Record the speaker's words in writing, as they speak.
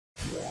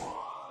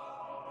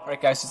Alright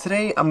guys, so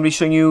today I'm going to be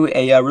showing you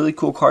a really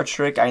cool card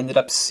trick. I ended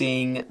up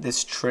seeing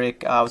this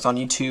trick, it was on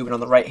YouTube, and on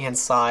the right hand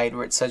side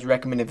where it says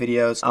recommended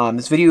videos,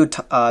 this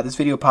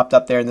video popped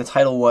up there, and the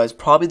title was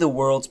probably the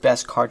world's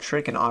best card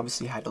trick, and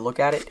obviously I had to look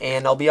at it.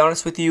 And I'll be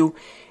honest with you,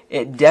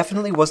 it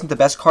definitely wasn't the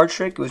best card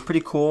trick. It was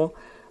pretty cool,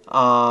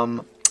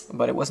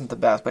 but it wasn't the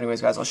best. But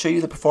anyways guys, I'll show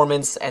you the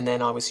performance and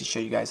then obviously show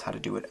you guys how to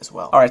do it as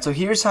well. Alright, so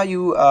here's how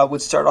you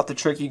would start off the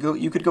trick.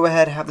 You could go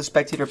ahead and have the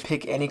spectator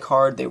pick any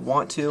card they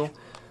want to.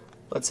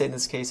 Let's say in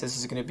this case, this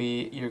is going to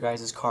be your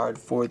guys' card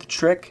for the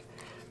trick.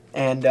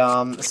 And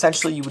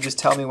essentially, you would just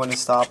tell me when to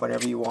stop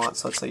whenever you want.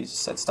 So let's say you just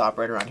said stop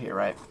right around here,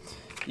 right?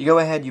 You go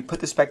ahead, you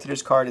put the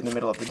spectator's card in the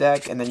middle of the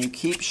deck, and then you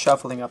keep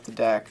shuffling up the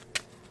deck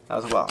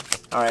as well.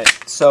 Alright,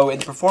 so in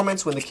the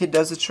performance, when the kid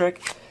does the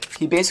trick,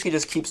 he basically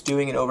just keeps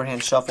doing an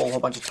overhand shuffle a whole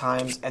bunch of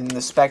times, and then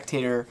the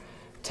spectator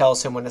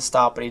tells him when to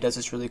stop, but he does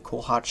this really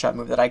cool hot shot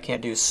move that I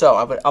can't do. So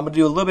I'm going to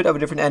do a little bit of a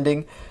different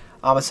ending.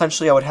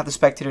 Essentially, I would have the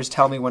spectators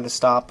tell me when to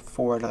stop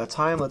for another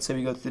time. Let's say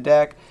we go through the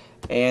deck,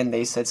 and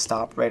they said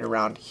stop right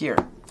around here.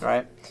 All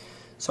right.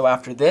 So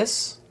after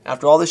this,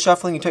 after all this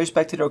shuffling, you tell your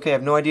spectator, okay, I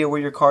have no idea where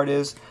your card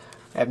is.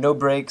 I have no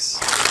breaks.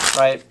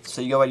 Right.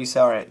 So you go ahead, you say,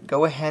 all right,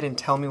 go ahead and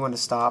tell me when to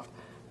stop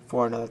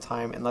for another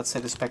time. And let's say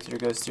the spectator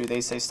goes through.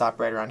 They say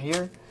stop right around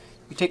here.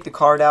 You take the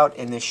card out,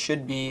 and this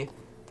should be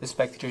the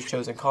spectator's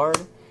chosen card.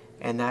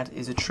 And that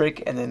is a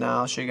trick, and then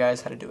I'll show you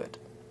guys how to do it.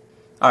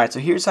 Alright,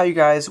 so here's how you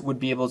guys would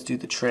be able to do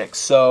the trick.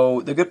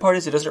 So the good part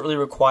is it doesn't really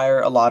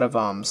require a lot of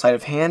sleight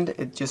of hand.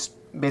 It just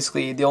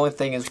basically, the only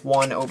thing is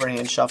one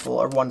overhand shuffle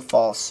or one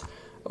false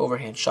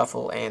overhand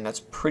shuffle, and that's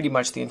pretty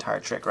much the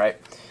entire trick, right?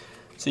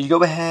 So you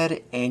go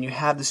ahead and you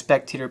have the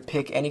spectator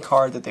pick any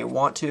card that they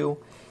want to,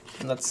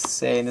 and let's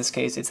say in this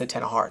case it's the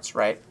 10 of hearts,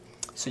 right?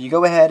 So you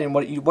go ahead and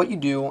what you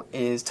do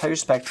is tell your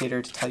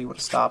spectator to tell you when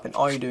to stop, and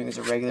all you're doing is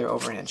a regular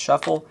overhand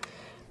shuffle.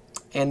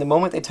 And the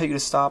moment they tell you to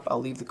stop,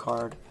 I'll leave the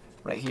card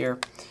right here.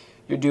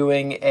 You're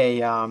doing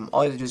a,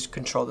 all you have to do is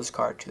control this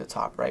card to the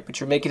top, right? But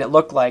you're making it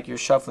look like you're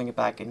shuffling it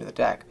back into the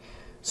deck.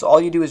 So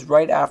all you do is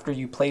right after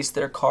you place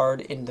their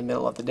card in the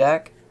middle of the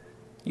deck,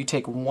 you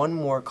take one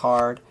more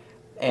card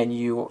and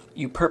you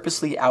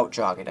purposely out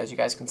jog it. As you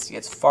guys can see,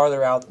 it's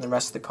farther out than the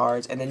rest of the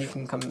cards, and then you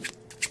can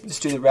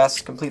just do the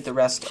rest, complete the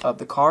rest of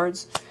the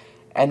cards.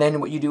 And then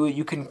what you do,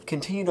 you can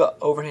continue to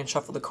overhand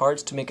shuffle the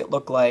cards to make it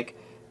look like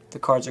the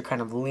cards are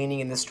kind of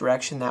leaning in this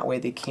direction. That way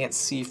they can't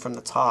see from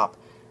the top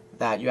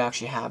that you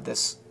actually have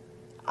this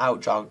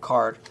out jog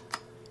card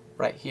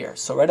right here.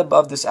 So right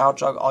above this out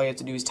jog, all you have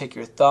to do is take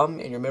your thumb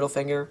and your middle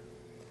finger,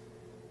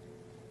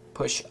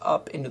 push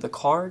up into the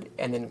card,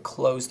 and then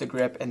close the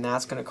grip, and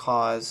that's going to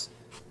cause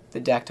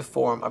the deck to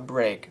form a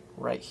break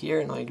right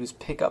here. And all you do is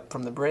pick up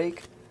from the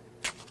break,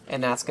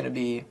 and that's going to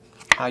be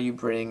how you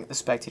bring the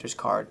spectator's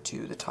card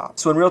to the top.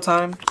 So in real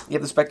time, you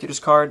have the spectator's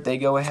card, they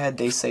go ahead,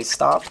 they say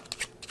stop.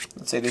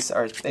 Let's say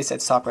they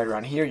said stop right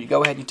around here. You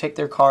go ahead, you take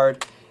their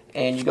card,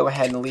 and you go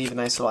ahead and leave a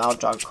nice little out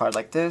jog card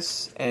like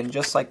this, and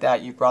just like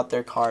that, you brought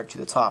their card to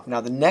the top.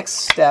 Now the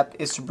next step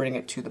is to bring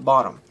it to the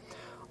bottom.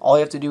 All you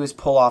have to do is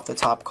pull off the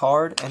top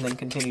card and then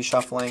continue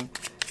shuffling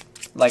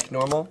like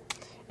normal.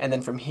 And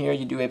then from here,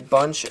 you do a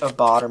bunch of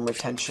bottom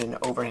retention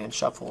overhand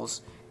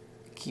shuffles,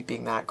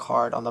 keeping that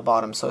card on the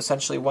bottom. So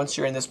essentially, once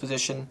you're in this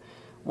position,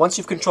 once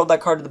you've controlled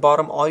that card to the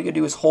bottom, all you gotta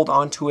do is hold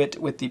on to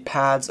it with the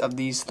pads of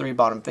these 3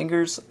 bottom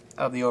fingers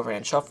of the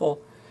overhand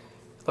shuffle.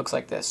 Looks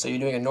like this. So you're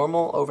doing a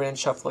normal overhand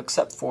shuffle,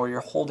 except for you're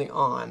holding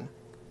on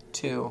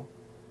to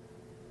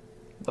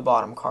the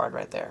bottom card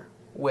right there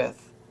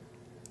with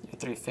your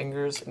 3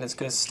 fingers, and it's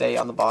going to stay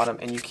on the bottom,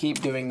 and you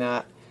keep doing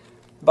that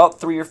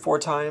about 3 or 4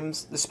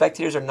 times. The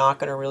spectators are not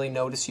going to really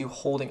notice you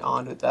holding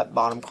on to that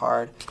bottom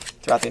card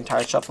throughout the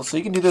entire shuffle. So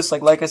you can do this,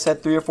 like I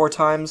said, 3 or 4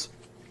 times,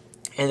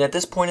 and at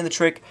this point in the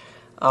trick,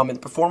 in the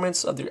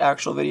performance of the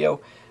actual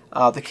video,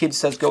 the kid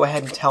says, go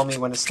ahead and tell me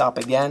when to stop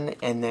again,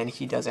 and then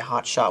he does a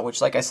hot shot, which,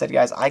 like I said,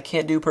 guys, I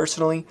can't do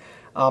personally,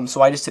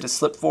 so I just did a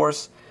slip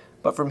force.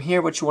 But from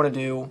here, what you want to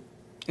do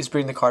is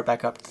bring the card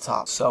back up to the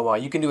top. So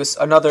you can do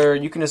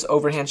you can just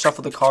overhand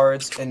shuffle the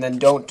cards, and then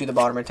don't do the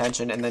bottom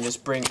retention, and then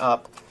just bring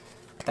up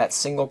that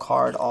single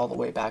card all the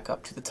way back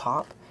up to the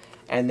top.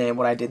 And then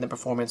what I did in the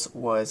performance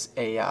was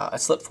a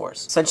slip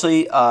force.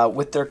 Essentially,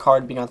 with their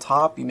card being on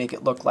top, you make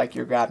it look like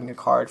you're grabbing a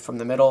card from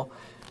the middle,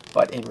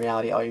 but in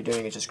reality, all you're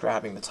doing is just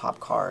grabbing the top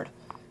card,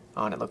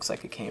 and it looks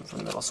like it came from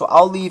the middle. So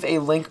I'll leave a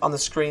link on the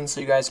screen so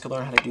you guys can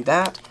learn how to do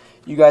that.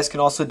 You guys can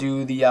also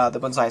do the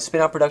Bonsai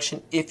spin out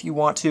production if you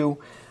want to.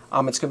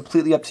 It's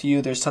completely up to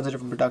you. There's tons of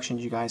different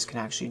productions you guys can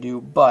actually do.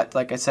 But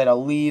like I said,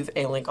 I'll leave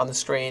a link on the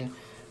screen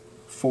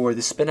for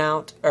the spin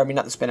out. Or I mean,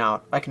 not the spin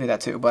out. I can do that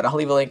too. But I'll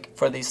leave a link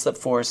for the slip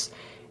force.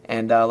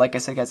 And like I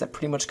said, guys, that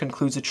pretty much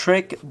concludes the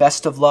trick.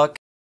 Best of luck.